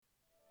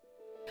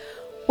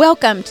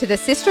Welcome to the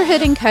Sisterhood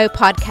Co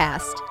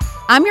podcast.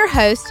 I'm your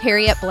host,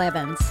 Harriet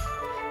Blevins.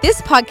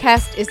 This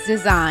podcast is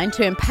designed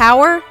to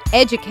empower,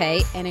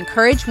 educate, and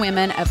encourage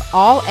women of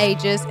all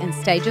ages and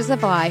stages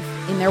of life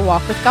in their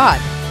walk with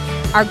God.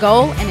 Our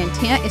goal and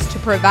intent is to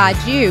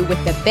provide you with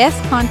the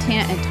best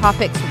content and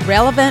topics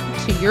relevant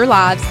to your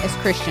lives as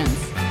Christians.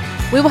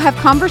 We will have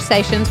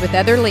conversations with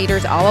other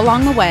leaders all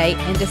along the way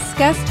and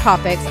discuss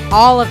topics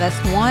all of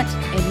us want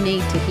and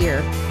need to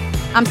hear.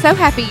 I'm so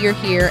happy you're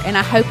here, and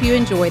I hope you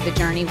enjoy the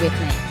journey with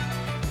me.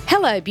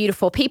 Hello,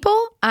 beautiful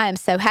people. I am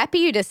so happy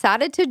you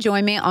decided to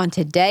join me on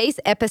today's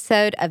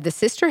episode of the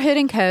Sisterhood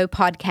Co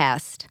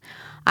podcast.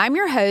 I'm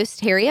your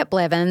host, Harriet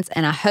Blevins,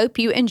 and I hope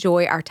you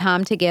enjoy our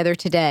time together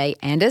today.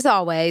 And as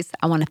always,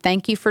 I want to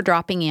thank you for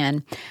dropping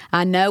in.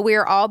 I know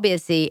we're all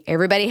busy.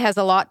 Everybody has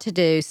a lot to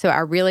do, so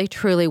I really,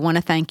 truly want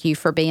to thank you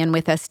for being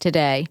with us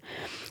today.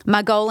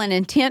 My goal and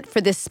intent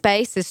for this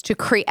space is to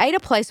create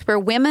a place where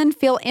women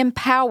feel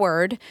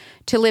empowered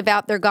to live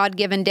out their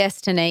God-given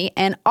destiny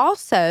and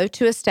also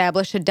to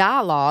establish a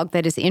dialogue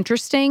that is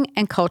interesting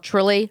and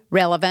culturally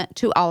relevant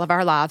to all of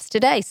our lives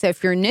today. So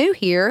if you're new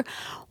here,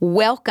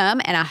 welcome,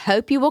 and I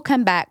hope you will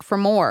come back for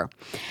more.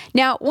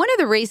 Now, one of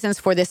the reasons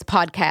for this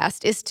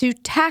podcast is to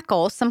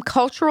tackle some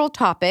cultural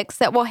topics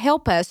that will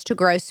help us to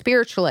grow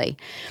spiritually.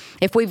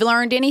 If we've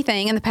learned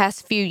anything in the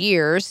past few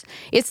years,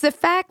 it's the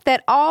fact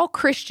that all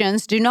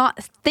Christians do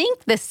not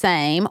think the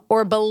same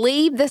or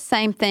believe the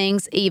same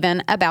things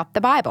even about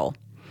the Bible.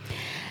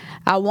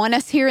 I want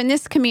us here in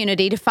this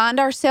community to find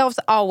ourselves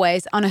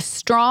always on a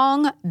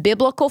strong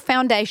biblical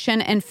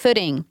foundation and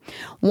footing,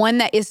 one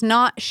that is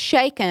not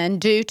shaken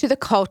due to the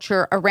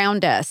culture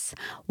around us,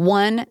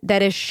 one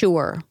that is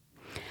sure.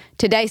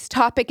 Today's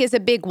topic is a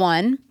big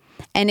one,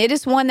 and it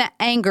is one that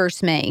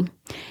angers me.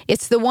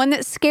 It's the one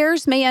that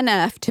scares me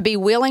enough to be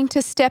willing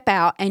to step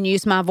out and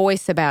use my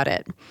voice about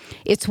it.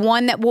 It's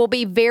one that will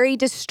be very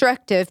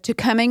destructive to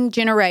coming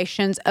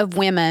generations of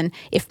women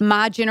if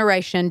my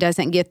generation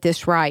doesn't get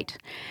this right.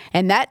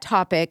 And that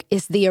topic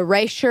is the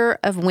erasure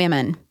of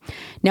women.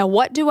 Now,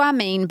 what do I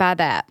mean by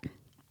that?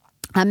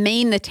 I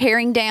mean the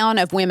tearing down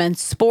of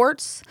women's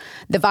sports,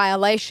 the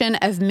violation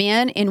of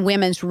men in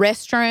women's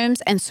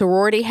restrooms and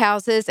sorority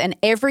houses, and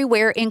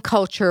everywhere in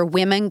culture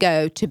women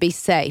go to be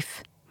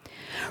safe.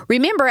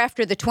 Remember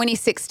after the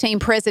 2016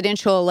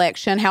 presidential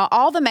election how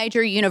all the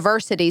major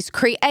universities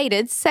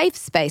created safe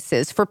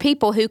spaces for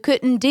people who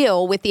couldn't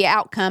deal with the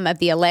outcome of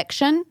the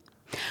election?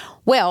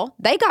 Well,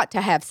 they got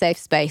to have safe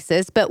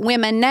spaces, but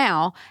women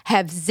now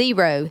have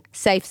zero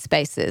safe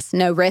spaces.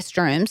 No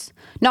restrooms,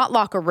 not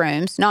locker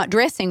rooms, not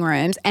dressing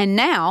rooms, and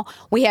now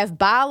we have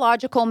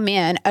biological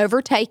men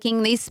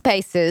overtaking these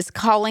spaces,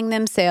 calling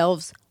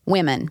themselves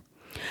women.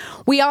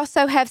 We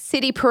also have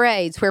city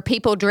parades where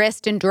people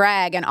dressed in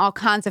drag and all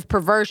kinds of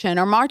perversion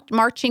are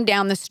marching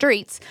down the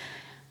streets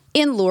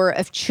in lure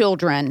of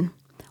children.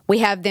 We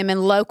have them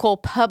in local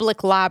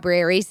public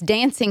libraries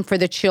dancing for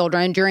the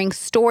children during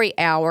story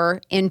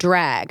hour in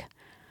drag.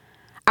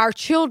 Our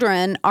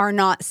children are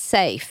not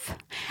safe.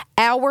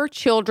 Our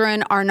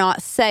children are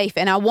not safe.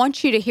 And I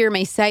want you to hear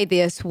me say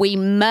this. We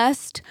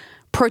must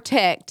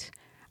protect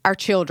our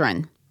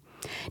children.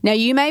 Now,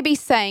 you may be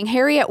saying,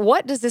 Harriet,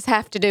 what does this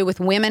have to do with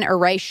women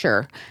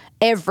erasure?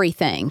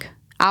 Everything.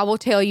 I will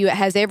tell you it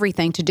has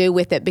everything to do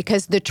with it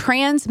because the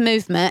trans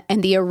movement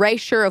and the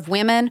erasure of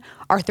women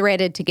are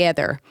threaded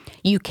together.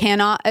 You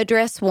cannot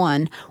address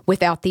one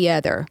without the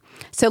other.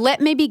 So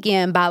let me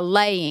begin by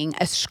laying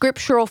a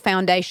scriptural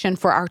foundation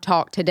for our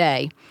talk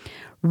today.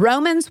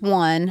 Romans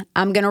 1,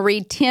 I'm going to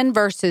read 10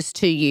 verses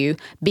to you,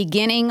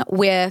 beginning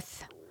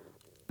with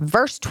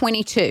verse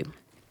 22.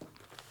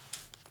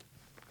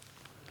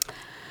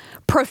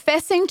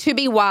 Professing to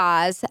be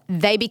wise,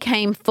 they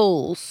became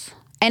fools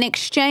and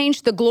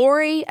exchanged the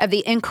glory of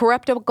the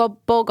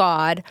incorruptible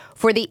God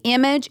for the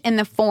image in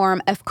the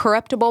form of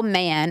corruptible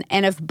man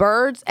and of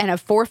birds and of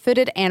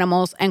four-footed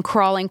animals and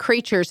crawling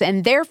creatures.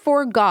 And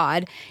therefore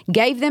God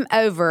gave them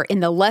over in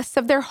the lusts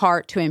of their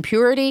heart to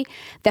impurity,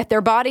 that their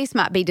bodies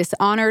might be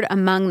dishonored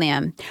among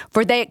them.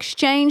 For they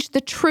exchanged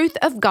the truth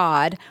of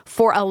God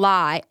for a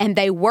lie, and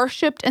they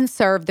worshipped and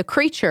served the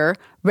creature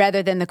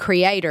rather than the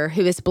Creator,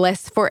 who is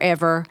blessed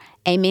forever.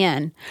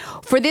 Amen.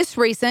 For this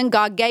reason,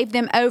 God gave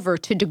them over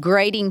to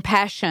degrading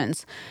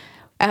passions.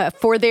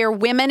 For their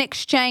women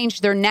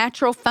exchanged their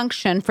natural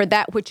function for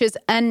that which is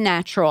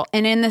unnatural.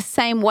 And in the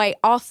same way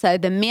also,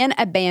 the men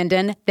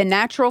abandoned the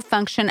natural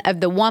function of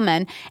the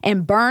woman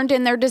and burned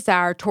in their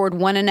desire toward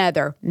one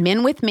another,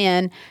 men with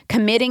men,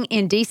 committing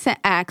indecent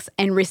acts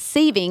and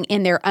receiving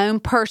in their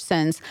own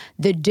persons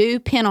the due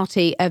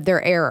penalty of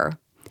their error.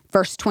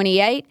 Verse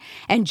 28,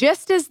 and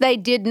just as they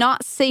did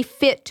not see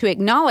fit to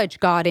acknowledge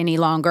God any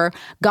longer,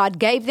 God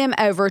gave them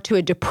over to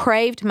a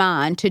depraved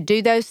mind to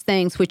do those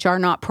things which are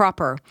not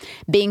proper,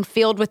 being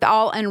filled with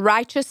all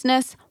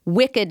unrighteousness,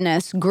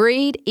 wickedness,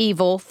 greed,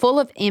 evil, full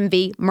of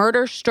envy,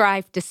 murder,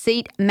 strife,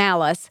 deceit,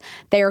 malice.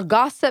 They are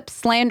gossips,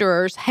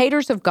 slanderers,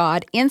 haters of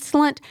God,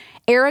 insolent,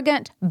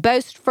 arrogant,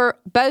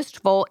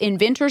 boastful,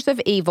 inventors of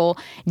evil,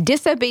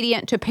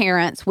 disobedient to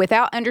parents,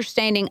 without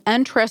understanding,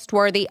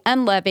 untrustworthy,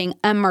 unloving,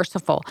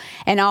 unmerciful.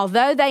 And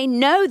although they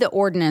know the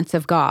ordinance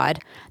of God,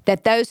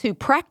 that those who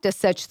practice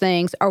such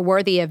things are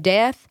worthy of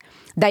death,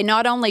 they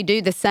not only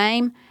do the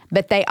same,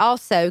 but they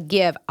also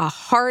give a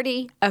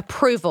hearty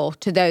approval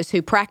to those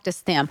who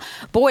practice them.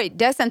 Boy,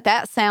 doesn't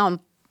that sound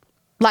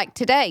like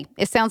today?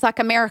 It sounds like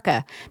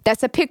America.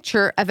 That's a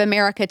picture of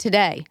America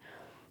today,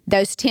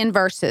 those 10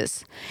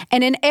 verses.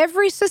 And in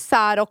every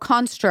societal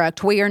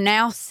construct, we are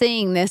now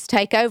seeing this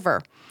take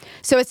over.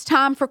 So it's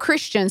time for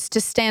Christians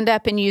to stand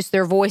up and use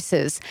their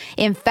voices.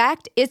 In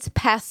fact, it's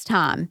past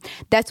time.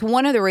 That's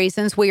one of the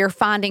reasons we are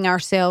finding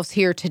ourselves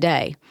here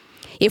today.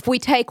 If we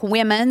take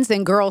women's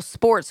and girls'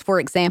 sports,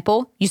 for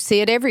example, you see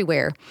it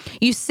everywhere.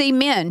 You see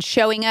men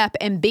showing up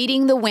and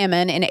beating the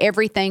women in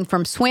everything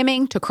from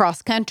swimming to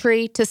cross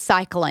country to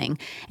cycling,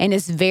 and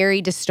it's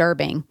very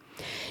disturbing.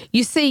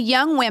 You see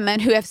young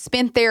women who have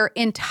spent their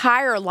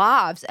entire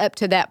lives up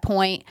to that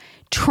point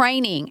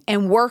training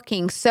and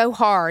working so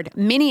hard,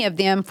 many of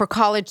them for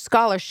college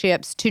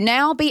scholarships, to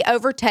now be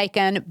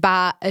overtaken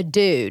by a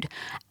dude,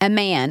 a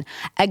man,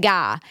 a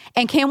guy.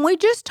 And can we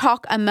just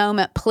talk a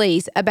moment,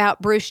 please,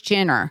 about Bruce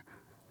Jenner?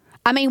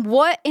 I mean,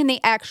 what in the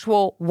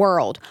actual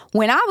world?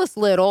 When I was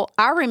little,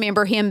 I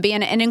remember him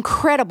being an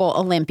incredible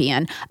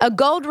Olympian, a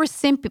gold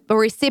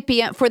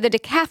recipient for the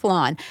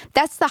decathlon.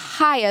 That's the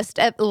highest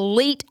of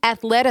elite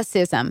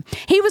athleticism.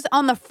 He was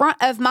on the front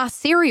of my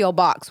cereal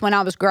box when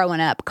I was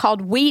growing up,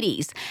 called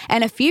Wheaties.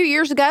 And a few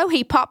years ago,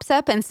 he pops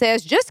up and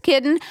says, just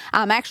kidding,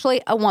 I'm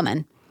actually a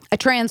woman, a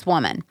trans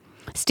woman.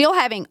 Still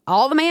having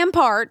all the man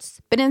parts,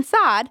 but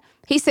inside,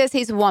 he says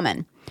he's a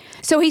woman.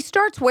 So he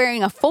starts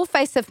wearing a full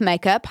face of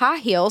makeup, high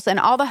heels, and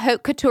all the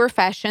haute couture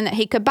fashion that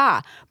he could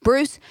buy.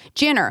 Bruce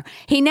Jenner.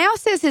 He now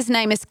says his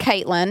name is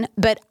Caitlyn,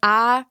 but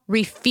I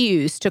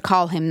refuse to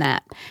call him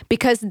that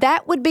because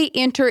that would be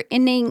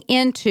entering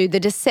into the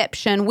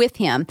deception with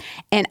him,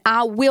 and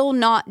I will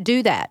not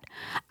do that.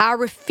 I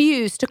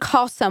refuse to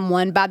call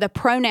someone by the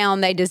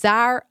pronoun they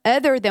desire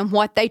other than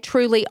what they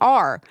truly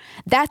are.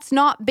 That's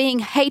not being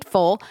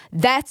hateful.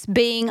 That's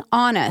being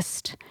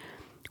honest.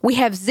 We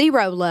have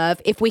zero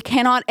love if we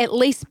cannot at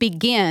least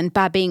begin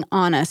by being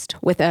honest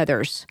with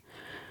others.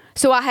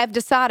 So I have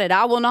decided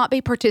I will not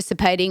be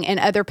participating in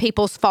other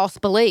people's false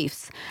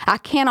beliefs. I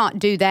cannot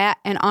do that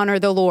and honor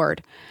the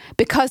Lord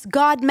because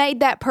God made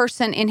that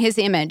person in his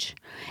image.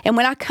 And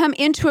when I come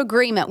into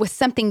agreement with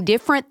something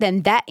different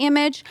than that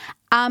image,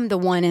 I'm the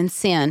one in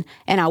sin,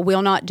 and I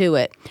will not do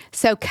it.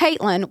 So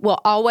Caitlyn will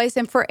always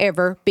and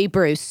forever be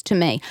Bruce to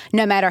me,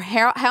 no matter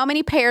how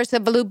many pairs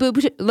of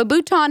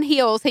Louboutin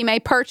heels he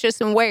may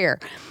purchase and wear.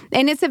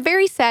 And it's a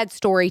very sad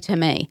story to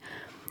me.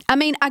 I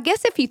mean, I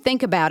guess if you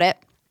think about it,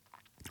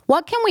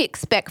 what can we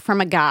expect from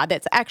a guy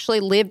that's actually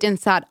lived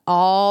inside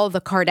all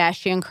the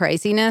Kardashian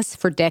craziness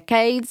for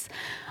decades?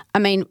 I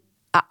mean,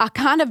 I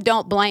kind of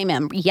don't blame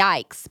him.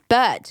 Yikes.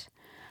 But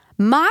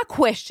my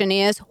question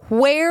is,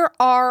 where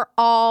are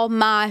all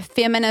my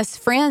feminist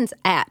friends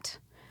at?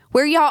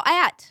 Where y'all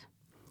at?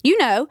 You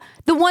know,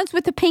 the ones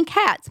with the pink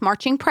hats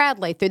marching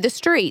proudly through the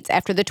streets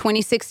after the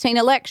 2016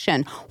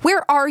 election.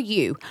 Where are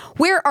you?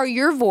 Where are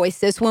your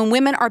voices when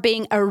women are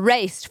being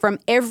erased from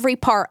every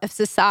part of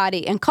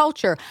society and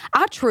culture?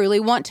 I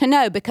truly want to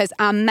know because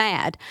I'm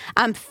mad.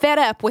 I'm fed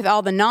up with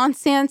all the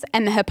nonsense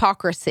and the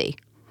hypocrisy.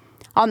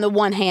 On the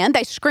one hand,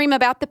 they scream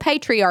about the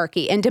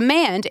patriarchy and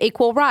demand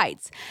equal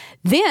rights.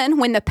 Then,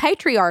 when the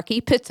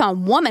patriarchy puts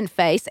on woman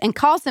face and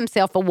calls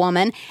himself a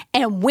woman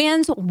and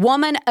wins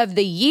Woman of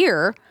the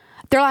Year,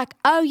 they're like,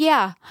 oh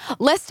yeah,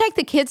 let's take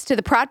the kids to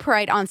the Pride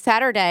Parade on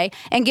Saturday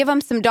and give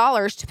them some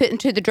dollars to put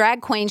into the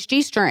drag queen's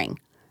G-string.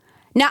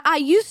 Now, I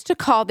used to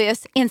call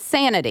this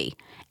insanity,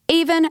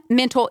 even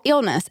mental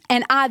illness,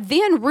 and I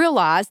then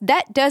realized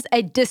that does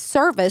a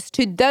disservice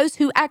to those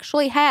who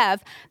actually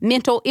have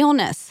mental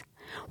illness.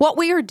 What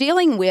we are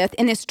dealing with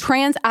in this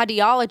trans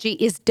ideology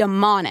is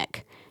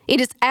demonic.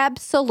 It is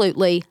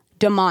absolutely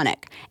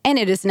demonic, and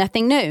it is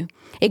nothing new.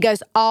 It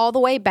goes all the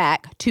way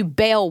back to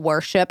Baal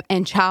worship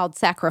and child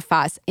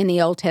sacrifice in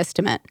the Old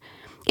Testament.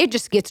 It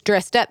just gets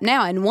dressed up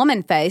now in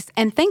woman face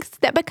and thinks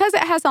that because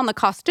it has on the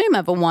costume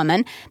of a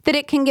woman, that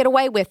it can get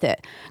away with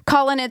it,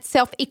 calling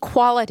itself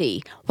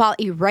equality while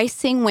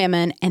erasing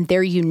women and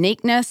their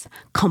uniqueness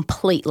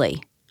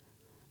completely.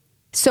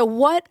 So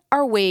what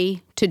are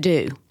we to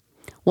do?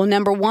 Well,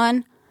 number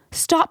one,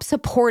 stop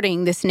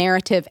supporting this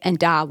narrative and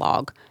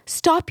dialogue.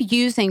 Stop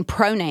using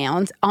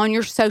pronouns on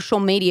your social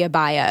media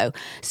bio.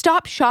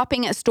 Stop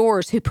shopping at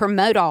stores who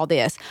promote all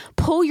this.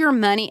 Pull your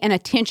money and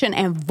attention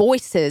and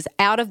voices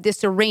out of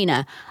this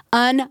arena.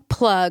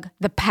 Unplug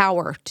the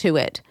power to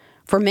it.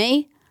 For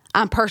me,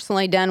 I'm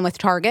personally done with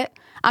Target.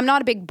 I'm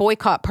not a big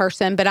boycott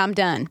person, but I'm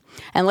done.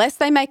 Unless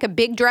they make a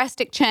big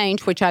drastic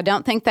change, which I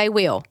don't think they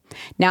will.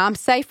 Now, I'm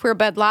safe where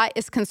Bud Light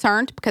is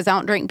concerned because I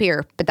don't drink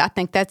beer, but I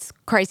think that's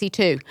crazy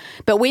too.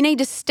 But we need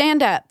to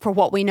stand up for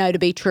what we know to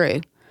be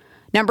true.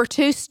 Number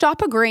 2,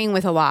 stop agreeing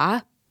with a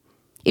lie.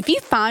 If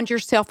you find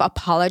yourself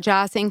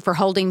apologizing for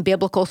holding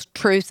biblical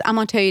truths, I'm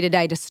going to tell you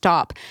today to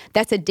stop.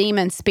 That's a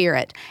demon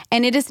spirit,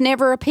 and it is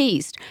never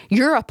appeased.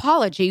 Your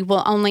apology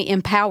will only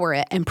empower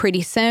it, and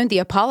pretty soon the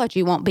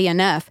apology won't be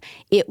enough.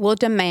 It will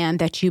demand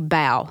that you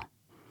bow.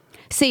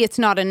 See, it's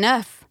not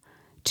enough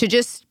to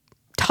just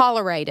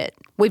tolerate it.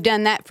 We've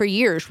done that for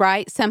years,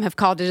 right? Some have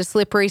called it a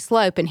slippery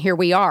slope, and here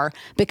we are,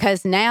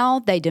 because now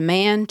they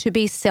demand to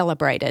be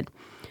celebrated.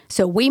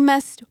 So we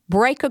must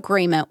break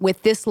agreement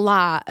with this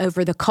lie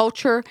over the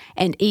culture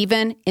and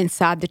even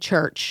inside the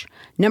church.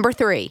 Number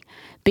 3,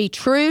 be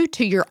true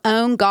to your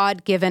own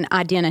God-given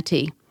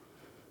identity.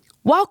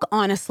 Walk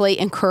honestly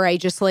and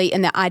courageously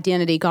in the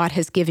identity God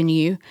has given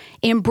you.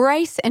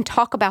 Embrace and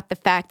talk about the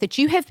fact that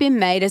you have been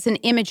made as an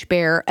image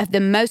bearer of the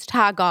Most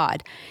High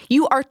God.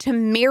 You are to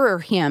mirror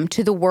Him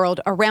to the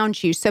world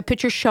around you, so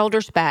put your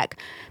shoulders back.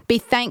 Be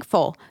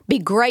thankful. Be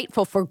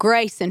grateful for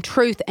grace and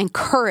truth and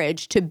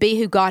courage to be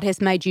who God has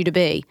made you to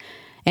be.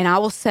 And I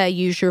will say,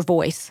 use your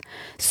voice.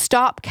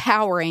 Stop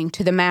cowering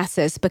to the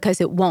masses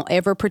because it won't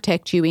ever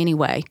protect you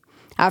anyway.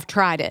 I've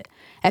tried it.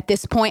 At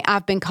this point,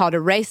 I've been called a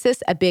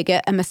racist, a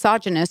bigot, a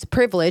misogynist,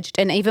 privileged,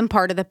 and even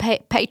part of the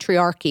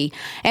patriarchy.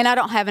 And I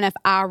don't have enough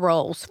eye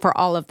rolls for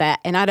all of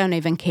that, and I don't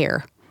even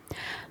care.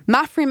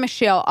 My friend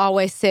Michelle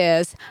always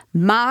says,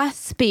 my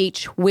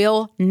speech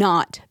will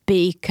not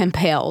be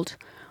compelled.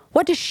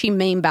 What does she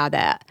mean by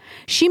that?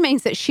 She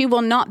means that she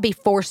will not be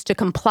forced to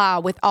comply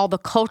with all the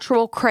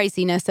cultural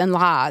craziness and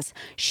lies.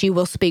 She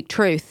will speak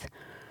truth.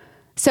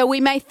 So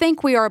we may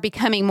think we are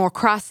becoming more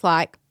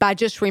Christ-like by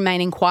just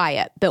remaining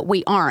quiet, but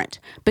we aren't,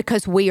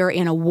 because we are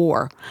in a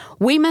war.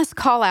 We must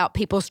call out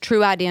people's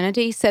true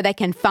identity so they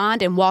can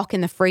find and walk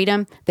in the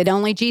freedom that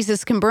only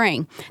Jesus can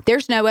bring.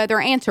 There's no other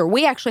answer.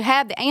 We actually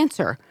have the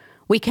answer.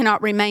 We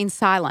cannot remain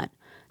silent.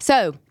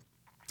 So,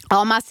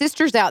 all my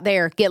sisters out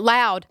there, get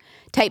loud.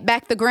 Take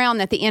back the ground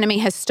that the enemy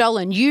has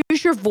stolen.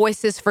 Use your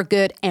voices for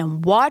good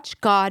and watch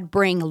God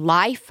bring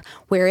life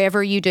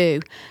wherever you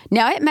do.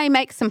 Now, it may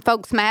make some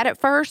folks mad at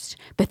first,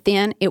 but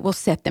then it will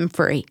set them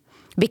free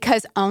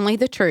because only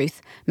the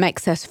truth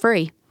makes us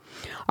free.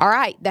 All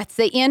right, that's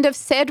the end of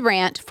said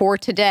rant for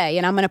today,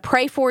 and I'm going to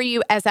pray for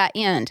you as I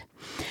end.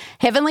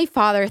 Heavenly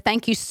Father,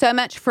 thank you so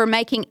much for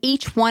making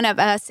each one of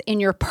us in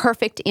your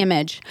perfect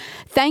image.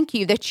 Thank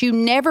you that you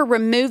never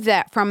remove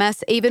that from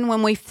us even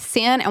when we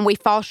sin and we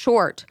fall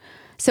short.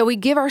 So we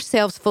give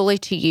ourselves fully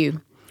to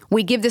you.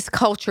 We give this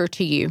culture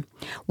to you.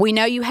 We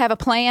know you have a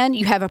plan,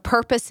 you have a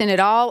purpose in it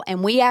all,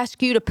 and we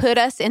ask you to put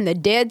us in the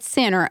dead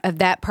center of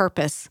that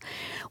purpose.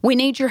 We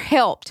need your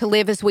help to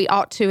live as we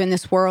ought to in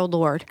this world,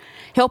 Lord.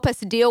 Help us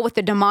deal with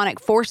the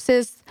demonic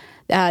forces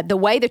the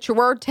way that your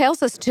word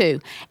tells us to,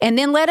 and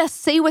then let us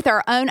see with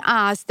our own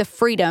eyes the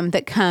freedom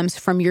that comes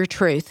from your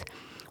truth.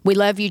 We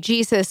love you,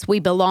 Jesus. We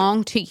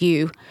belong to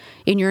you.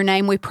 In your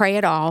name we pray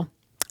it all.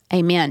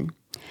 Amen.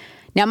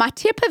 Now, my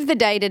tip of the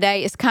day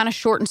today is kind of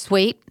short and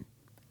sweet.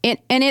 And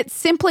it's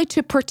simply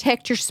to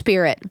protect your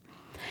spirit.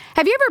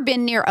 Have you ever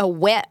been near a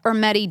wet or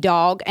muddy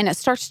dog and it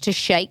starts to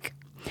shake?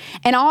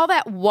 And all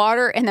that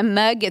water and the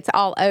mud gets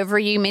all over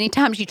you. Many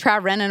times you try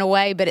running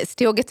away, but it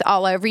still gets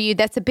all over you.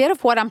 That's a bit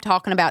of what I'm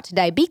talking about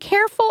today. Be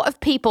careful of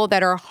people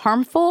that are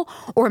harmful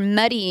or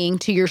muddying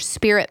to your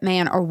spirit,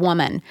 man or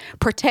woman.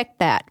 Protect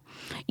that.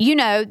 You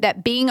know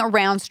that being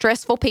around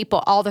stressful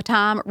people all the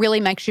time really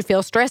makes you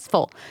feel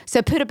stressful.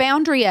 So put a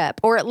boundary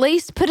up, or at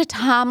least put a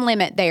time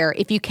limit there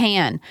if you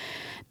can.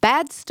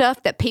 Bad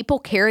stuff that people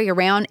carry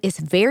around is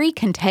very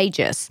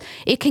contagious.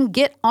 It can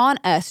get on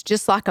us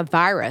just like a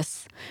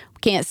virus. We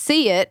can't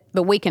see it,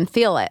 but we can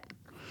feel it.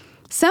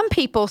 Some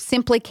people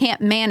simply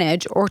can't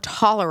manage or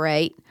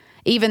tolerate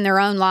even their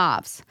own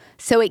lives.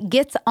 So it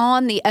gets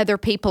on the other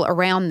people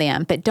around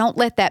them, but don't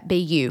let that be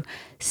you.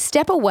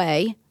 Step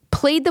away.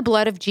 Plead the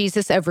blood of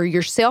Jesus over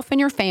yourself and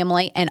your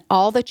family and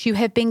all that you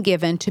have been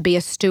given to be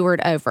a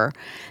steward over.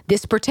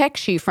 This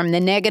protects you from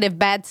the negative,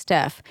 bad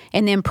stuff.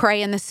 And then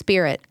pray in the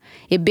Spirit.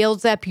 It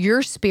builds up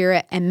your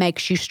spirit and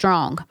makes you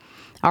strong.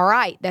 All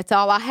right, that's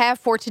all I have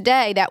for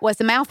today. That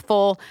was a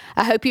mouthful.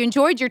 I hope you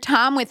enjoyed your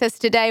time with us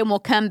today, and we'll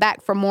come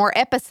back for more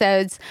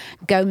episodes.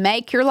 Go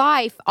make your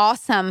life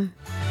awesome.